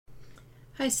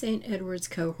Hi, St. Edward's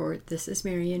cohort. This is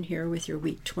Marian here with your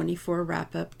week 24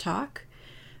 wrap-up talk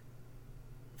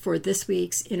for this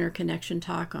week's interconnection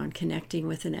talk on connecting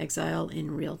with an exile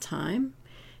in real time.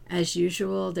 As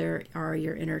usual, there are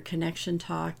your interconnection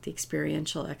talk, the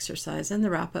experiential exercise, and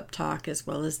the wrap-up talk, as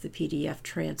well as the PDF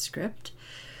transcript.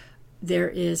 There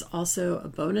is also a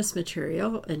bonus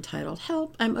material entitled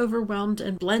Help, I'm Overwhelmed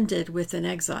and Blended with an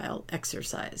Exile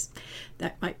exercise.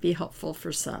 That might be helpful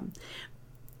for some.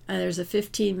 There's a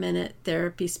 15-minute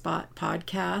Therapy Spot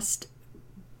podcast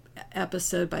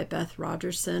episode by Beth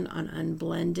Rogerson on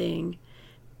unblending,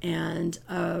 and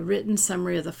a written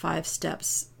summary of the 5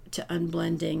 steps to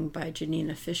unblending by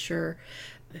Janina Fisher,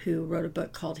 who wrote a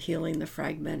book called Healing the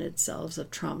Fragmented Selves of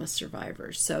Trauma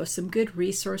Survivors. So some good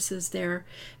resources there.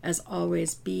 As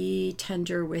always, be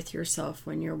tender with yourself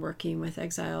when you're working with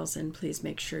exiles, and please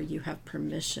make sure you have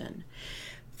permission.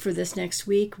 For this next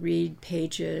week, read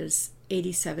pages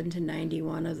 87 to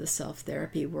 91 of the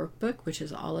Self-Therapy Workbook, which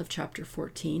is all of Chapter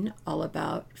 14, all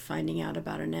about finding out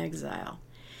about an exile.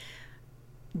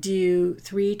 Do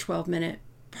 3 12-minute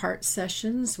part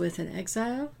sessions with an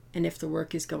exile, and if the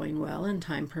work is going well and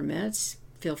time permits,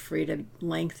 feel free to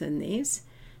lengthen these.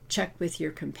 Check with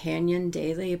your companion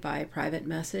daily by private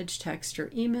message, text,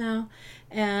 or email,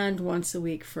 and once a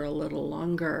week for a little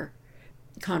longer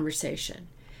conversation.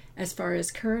 As far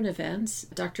as current events,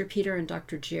 Dr. Peter and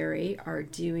Dr. Jerry are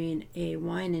doing a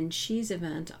wine and cheese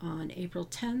event on April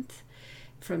 10th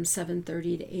from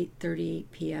 7:30 to 8:30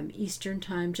 p.m. Eastern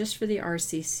Time, just for the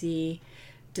RCC,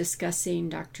 discussing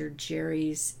Dr.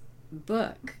 Jerry's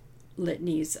book,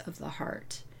 Litanies of the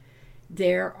Heart.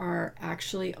 There are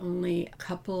actually only a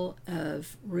couple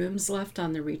of rooms left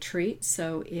on the retreat,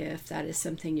 so if that is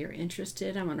something you're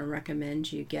interested in, I want to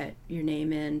recommend you get your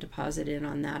name in, deposit in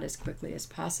on that as quickly as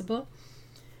possible.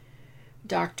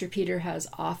 Dr. Peter has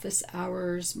office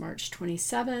hours March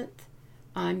 27th.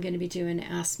 I'm going to be doing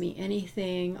Ask Me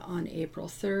Anything on April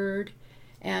 3rd.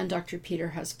 And Dr. Peter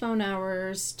has phone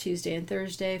hours Tuesday and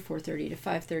Thursday, 4:30 to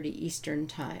 5:30 Eastern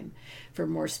Time. For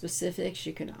more specifics,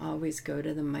 you can always go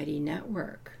to the Mighty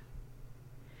Network.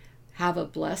 Have a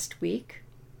blessed week.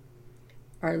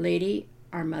 Our Lady,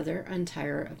 our Mother, untie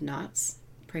her of knots,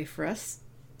 pray for us.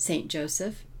 Saint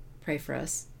Joseph, pray for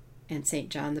us. And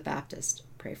Saint John the Baptist,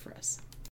 pray for us.